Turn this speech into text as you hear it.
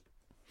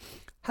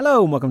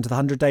Hello and welcome to the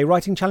 100-Day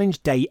Writing Challenge,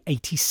 day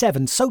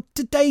 87. So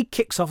today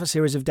kicks off a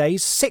series of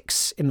days,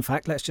 6 in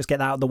fact. Let's just get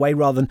that out of the way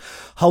rather than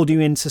hold you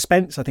in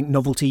suspense. I think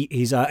novelty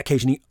is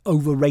occasionally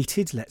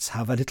overrated. Let's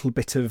have a little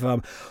bit of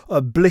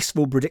a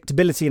blissful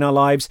predictability in our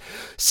lives.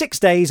 6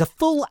 days, a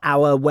full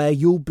hour where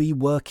you'll be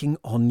working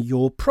on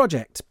your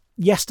project.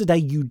 Yesterday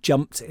you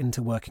jumped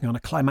into working on a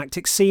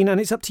climactic scene, and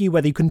it's up to you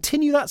whether you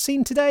continue that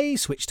scene today,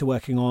 switch to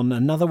working on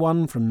another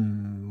one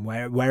from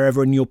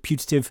wherever in your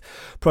putative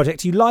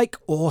project you like,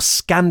 or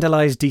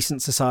scandalise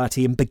decent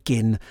society and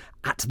begin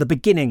at the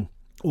beginning,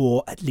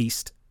 or at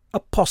least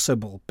a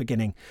possible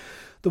beginning.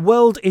 The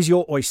world is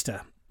your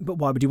oyster. But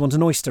why would you want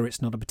an oyster?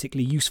 It's not a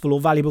particularly useful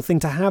or valuable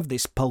thing to have,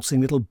 this pulsing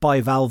little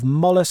bivalve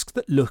mollusk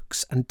that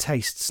looks and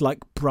tastes like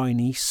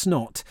briny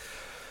snot.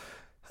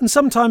 And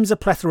sometimes a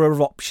plethora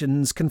of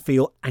options can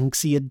feel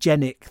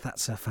anxiogenic.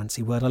 That's a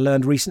fancy word I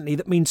learned recently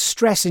that means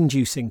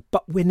stress-inducing.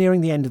 But we're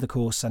nearing the end of the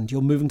course and you're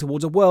moving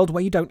towards a world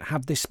where you don't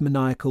have this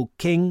maniacal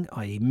king,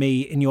 i.e. me,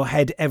 in your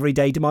head every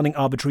day demanding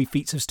arbitrary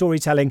feats of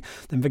storytelling,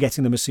 then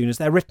forgetting them as soon as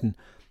they're written.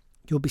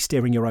 You'll be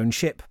steering your own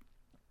ship.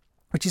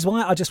 Which is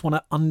why I just want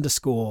to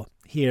underscore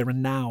here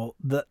and now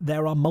that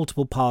there are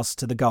multiple paths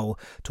to the goal.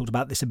 Talked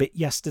about this a bit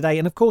yesterday.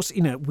 And of course,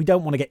 we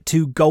don't want to get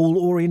too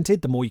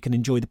goal-oriented. The more you can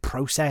enjoy the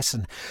process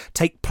and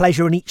take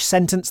pleasure in each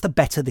sentence, the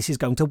better this is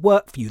going to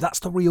work for you.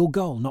 That's the real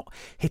goal, not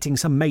hitting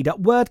some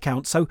made-up word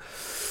count. So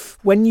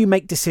when you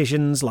make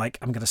decisions like,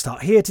 I'm going to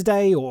start here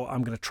today, or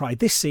I'm going to try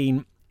this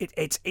scene,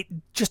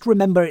 just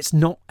remember it's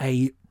not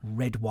a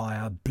red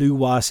wire, blue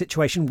wire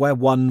situation where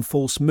one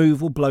false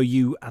move will blow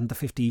you and the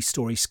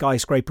 50-story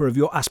skyscraper of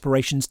your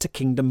aspirations to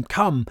kingdom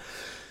come.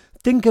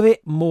 Think of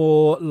it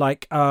more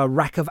like a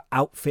rack of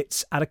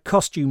outfits at a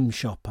costume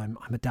shop. I'm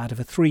a dad of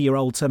a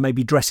 3-year-old, so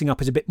maybe dressing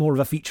up is a bit more of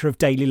a feature of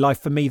daily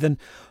life for me than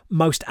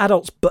most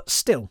adults. But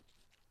still,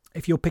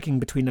 if you're picking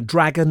between a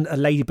dragon, a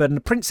ladybird and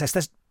a princess,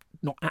 there's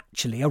not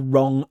actually a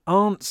wrong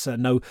answer.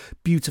 No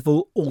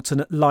beautiful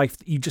alternate life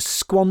that you just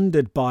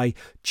squandered by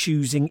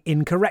choosing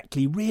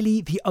incorrectly.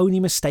 Really, the only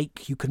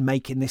mistake you can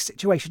make in this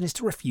situation is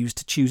to refuse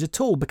to choose at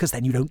all, because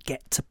then you don't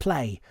get to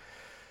play.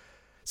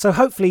 So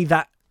hopefully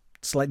that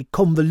slightly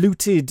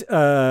convoluted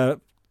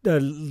grab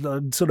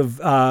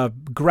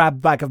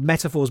bag of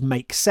metaphors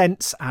make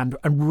sense and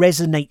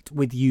resonate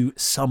with you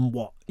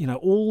somewhat.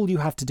 All you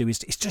have to do is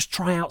just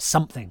try out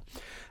something.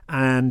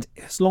 And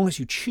as long as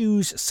you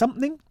choose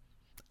something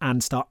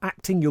and start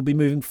acting, you'll be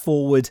moving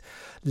forward,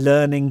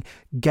 learning,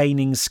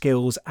 gaining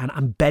skills,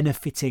 and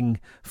benefiting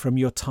from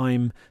your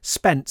time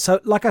spent. So,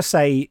 like I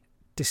say,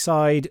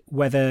 decide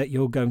whether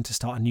you're going to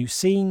start a new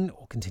scene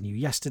or continue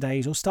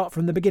yesterday's or start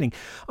from the beginning.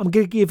 I'm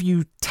going to give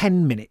you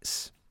 10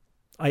 minutes.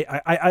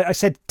 I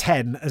said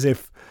 10 as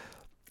if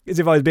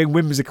I was being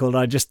whimsical and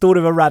I just thought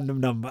of a random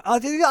number. I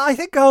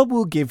think I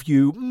will give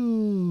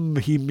you,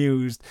 he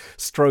mused,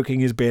 stroking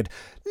his beard,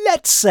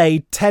 let's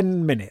say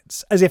 10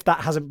 minutes, as if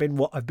that hasn't been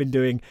what I've been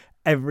doing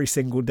every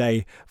single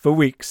day for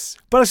weeks.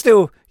 But I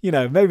still,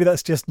 maybe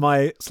that's just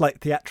my slight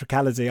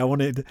theatricality. I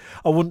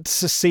want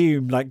to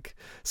seem like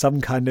some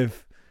kind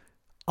of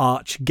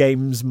arch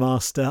games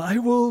master.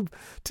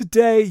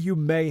 Today you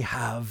may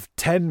have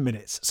 10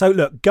 minutes. So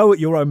look, go at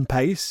your own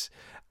pace.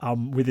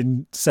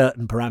 Within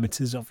certain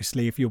parameters.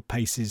 Obviously, if your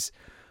pace is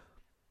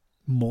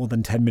more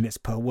than 10 minutes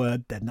per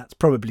word, then that's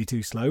probably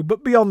too slow.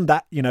 But beyond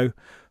that,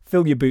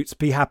 fill your boots,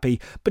 be happy.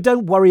 But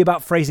don't worry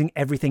about phrasing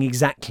everything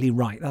exactly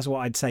right. That's what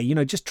I'd say.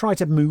 Just try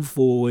to move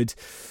forward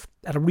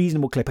at a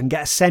reasonable clip and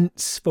get a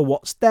sense for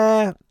what's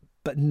there,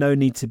 but no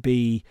need to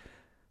be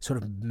sort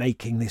of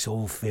making this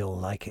all feel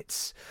like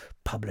it's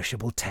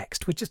publishable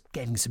text. We're just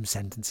getting some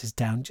sentences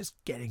down, just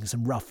getting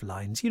some rough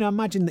lines.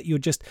 Imagine that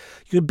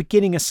you're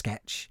beginning a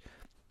sketch,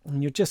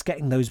 and you're just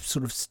getting those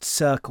sort of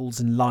circles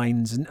and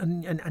lines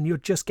and you're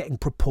just getting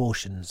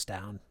proportions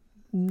down.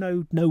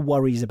 No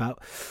worries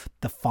about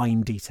the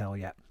fine detail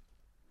yet.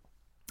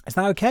 Is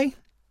that okay?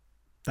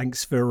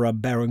 Thanks for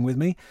bearing with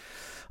me.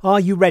 Are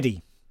you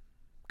ready?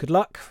 Good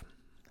luck.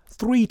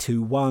 3,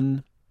 2,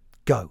 1,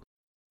 go.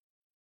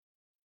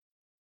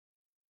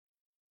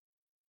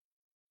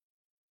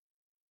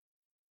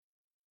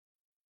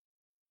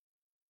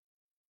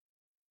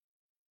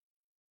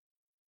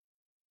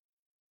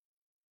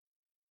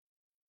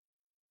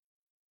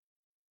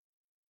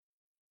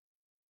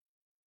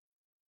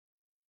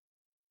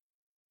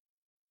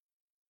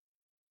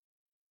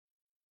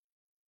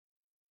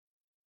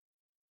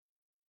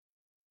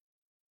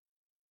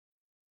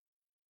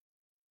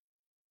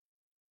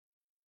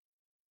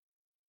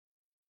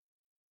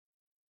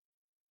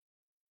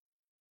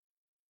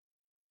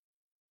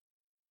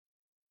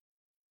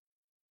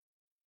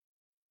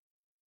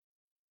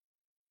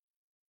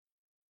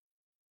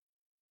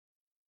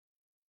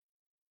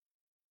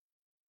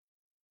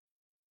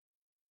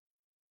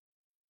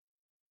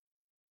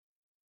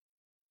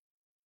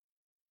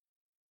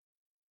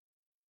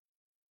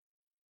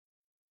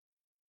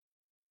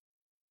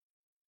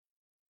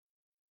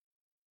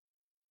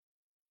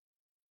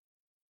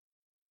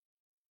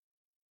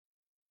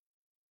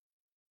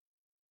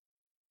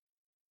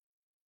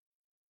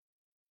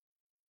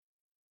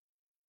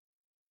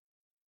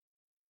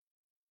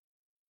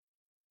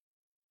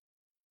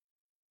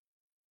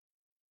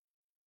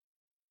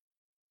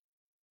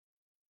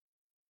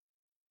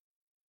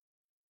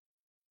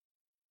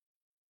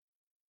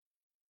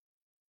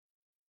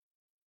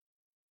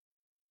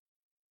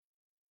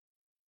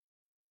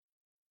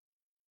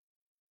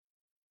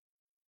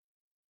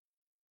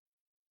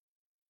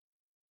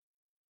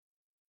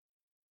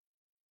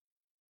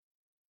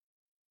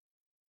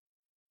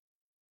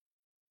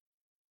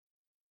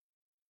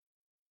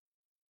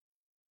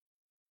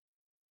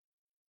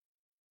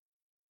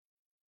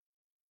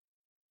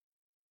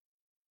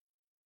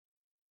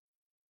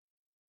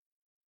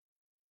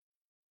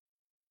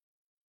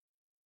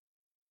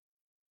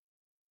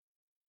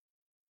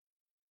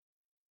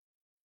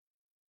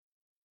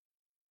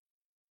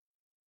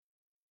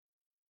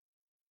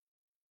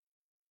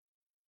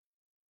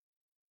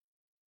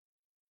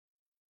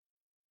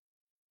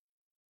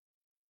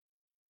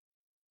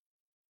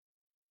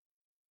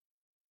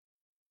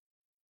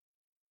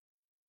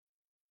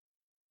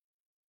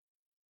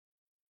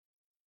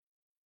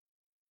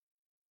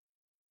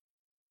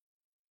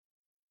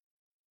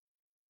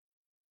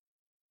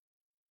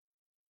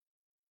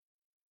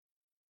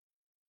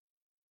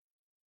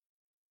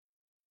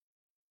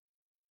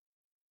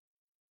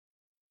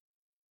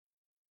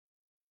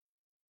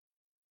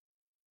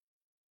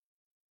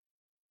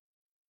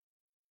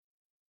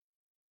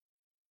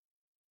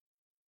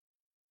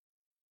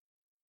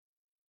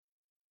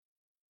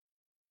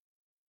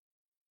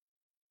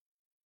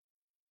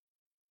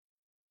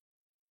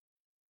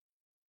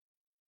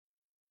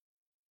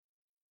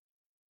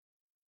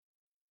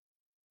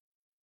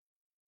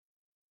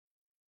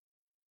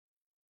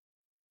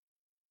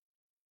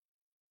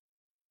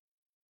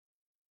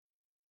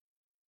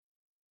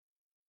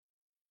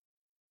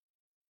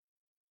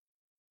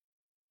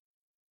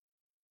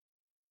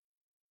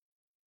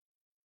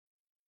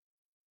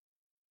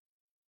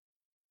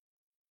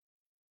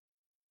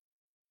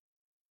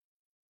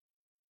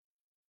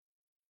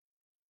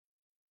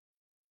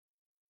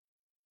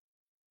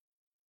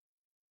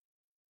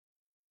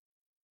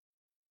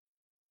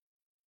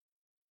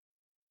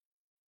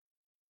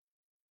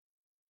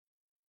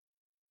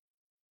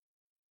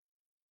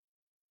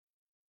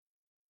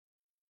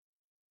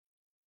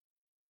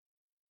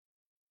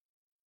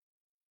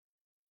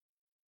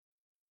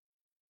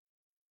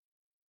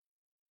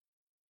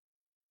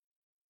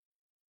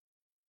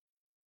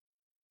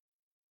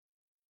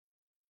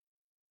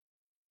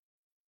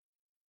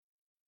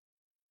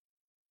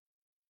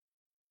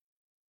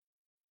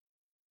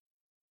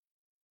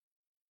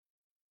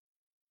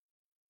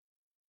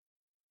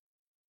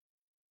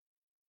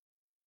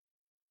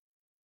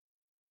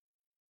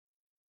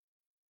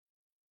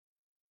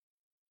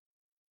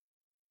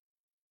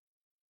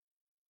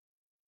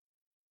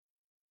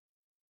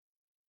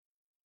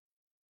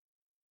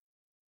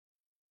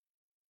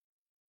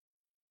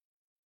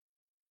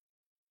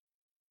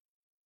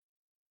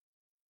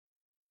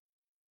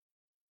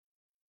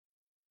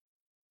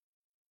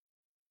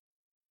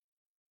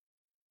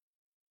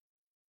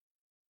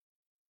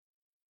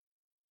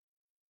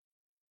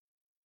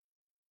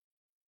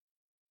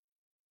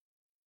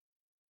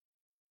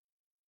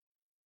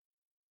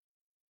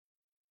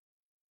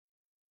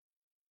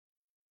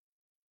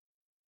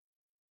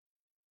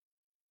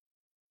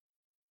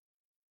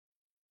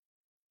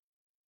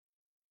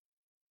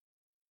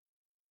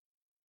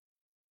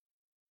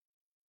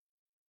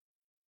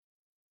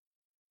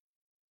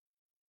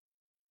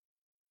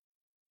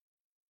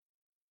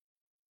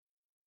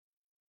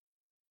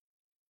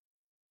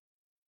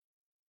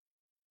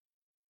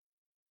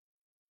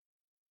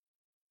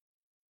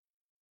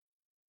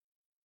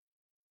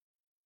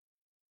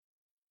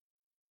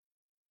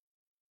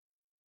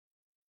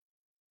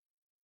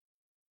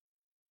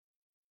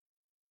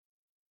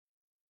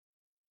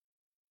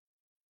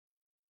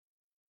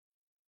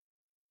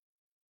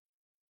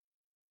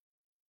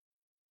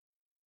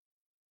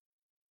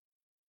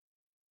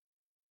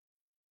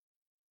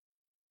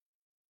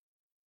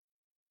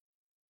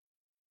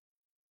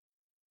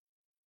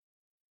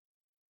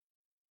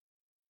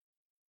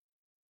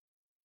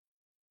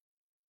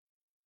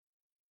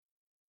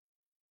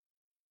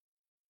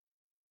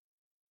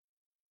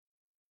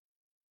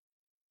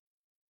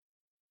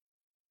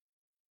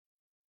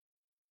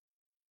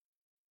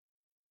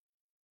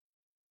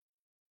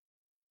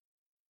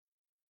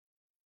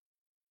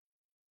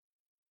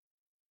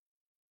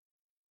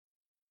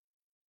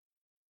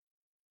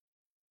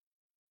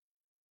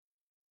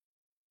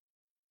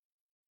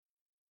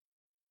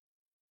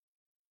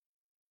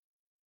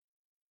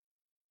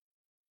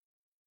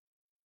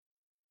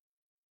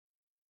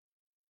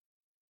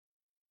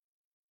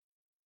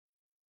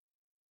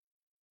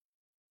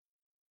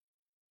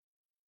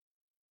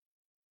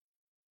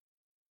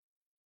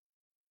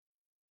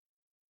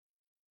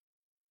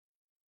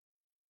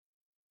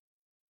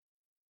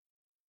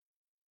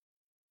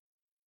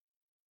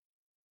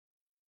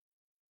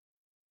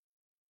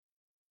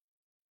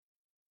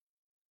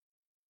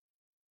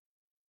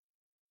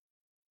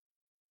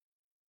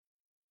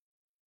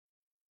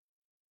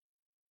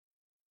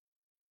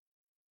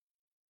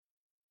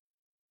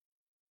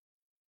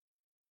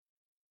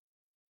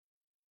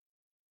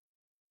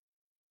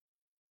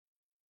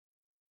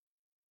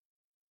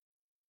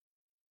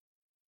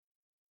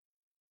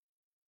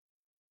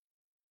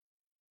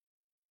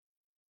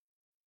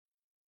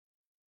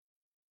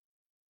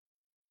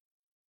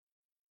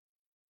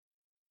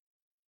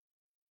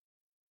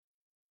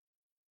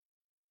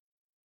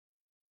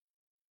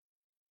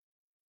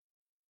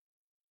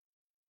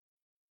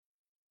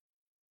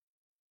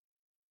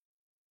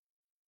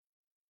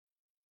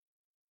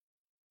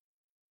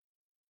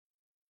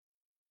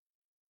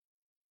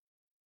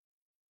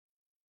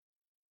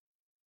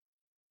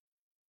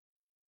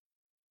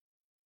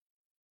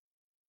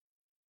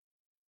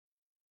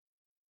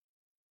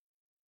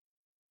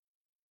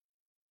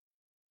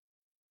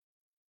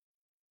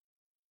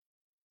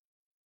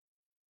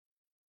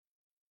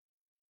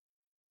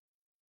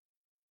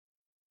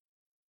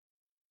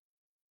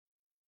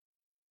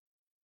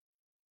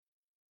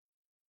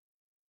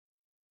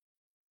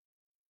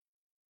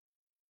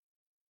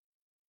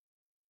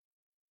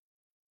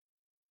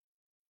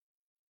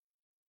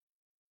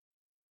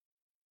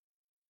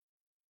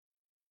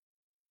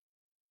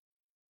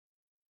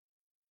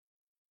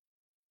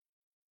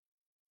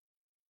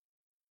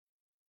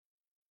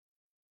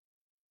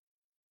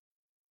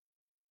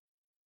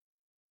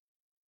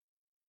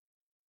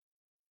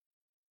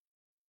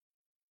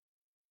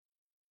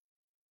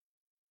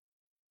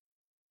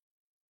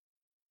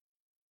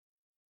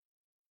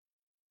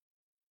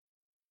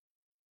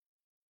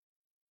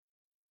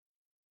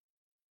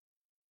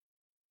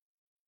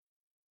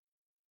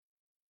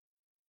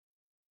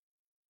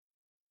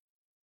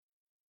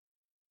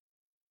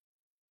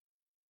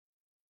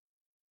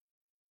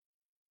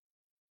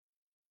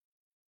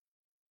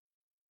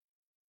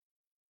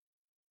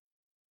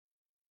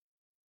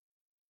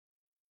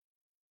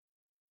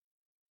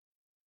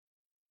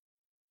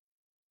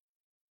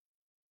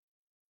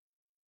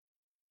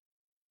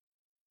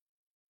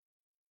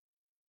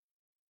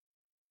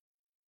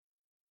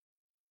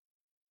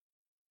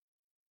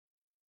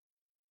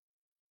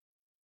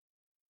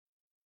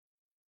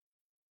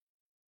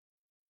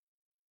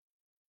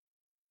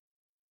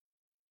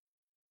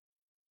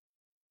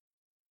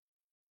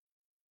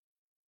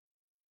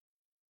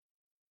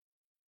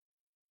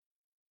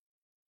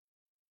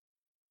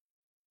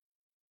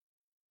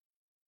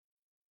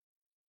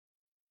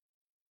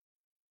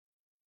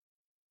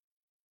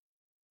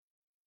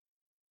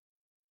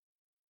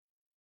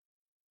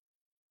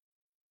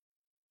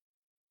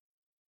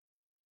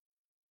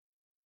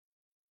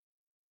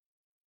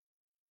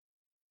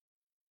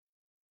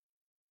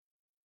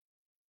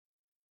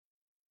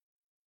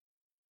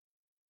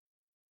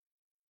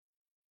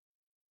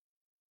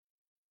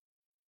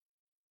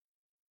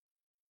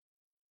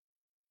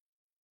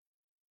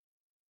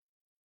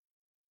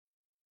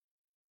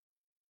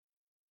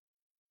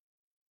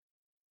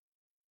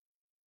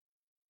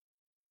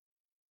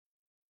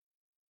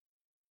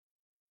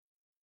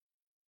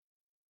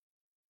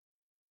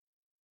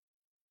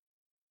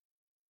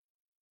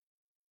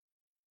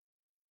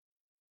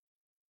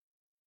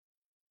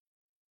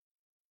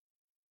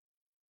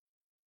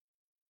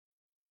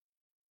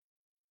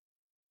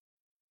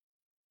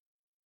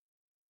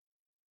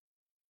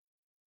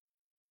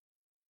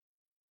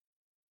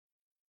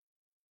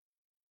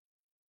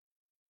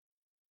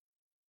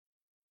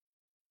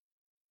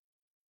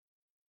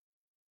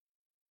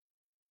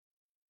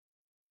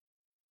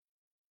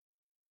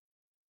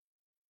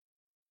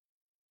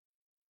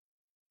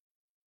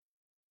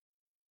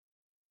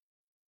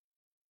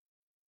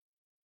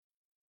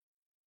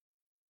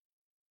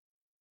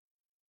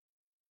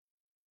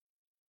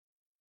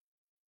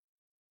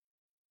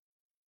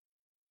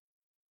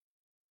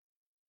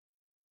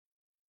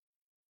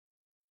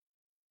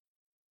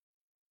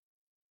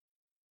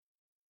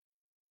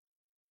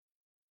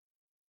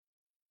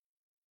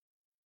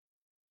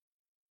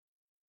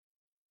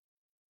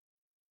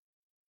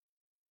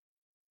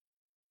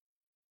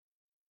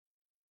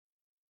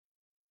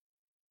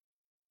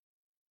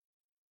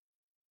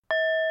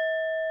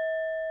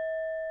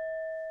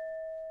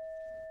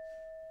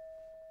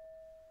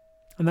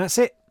 And that's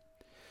it.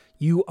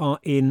 You are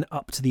in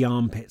up to the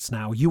armpits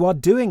now. You are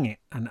doing it.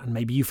 And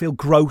maybe you feel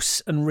gross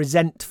and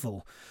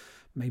resentful.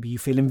 Maybe you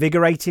feel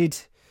invigorated.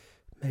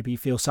 Maybe you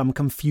feel some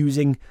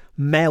confusing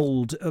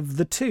meld of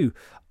the two.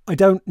 I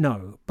don't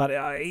know, but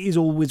it is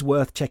always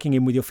worth checking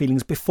in with your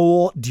feelings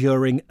before,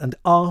 during and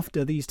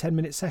after these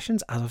 10-minute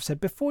sessions. As I've said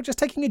before, just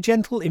taking a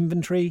gentle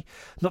inventory,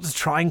 not to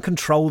try and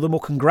control them or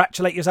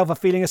congratulate yourself for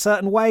feeling a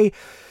certain way.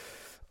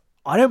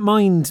 I don't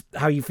mind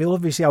how you feel.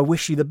 Obviously, I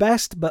wish you the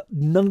best, but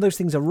none of those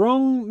things are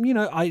wrong.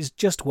 It's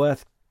just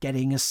worth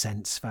getting a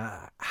sense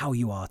for how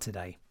you are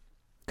today.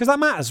 Because that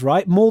matters,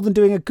 right? More than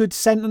doing a good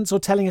sentence or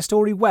telling a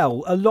story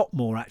well. A lot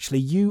more, actually.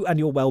 You and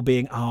your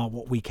well-being are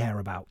what we care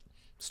about.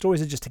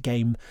 Stories are just a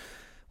game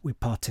we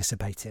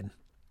participate in.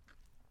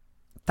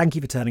 Thank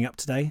you for turning up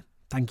today.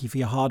 Thank you for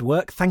your hard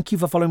work. Thank you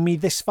for following me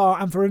this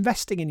far and for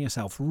investing in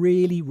yourself.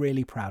 Really,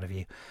 really proud of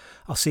you.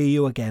 I'll see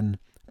you again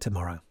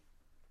tomorrow.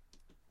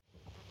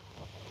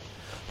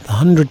 The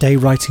 100-Day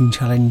Writing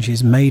Challenge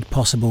is made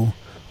possible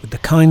with the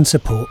kind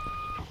support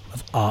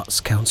of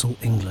Arts Council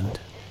England.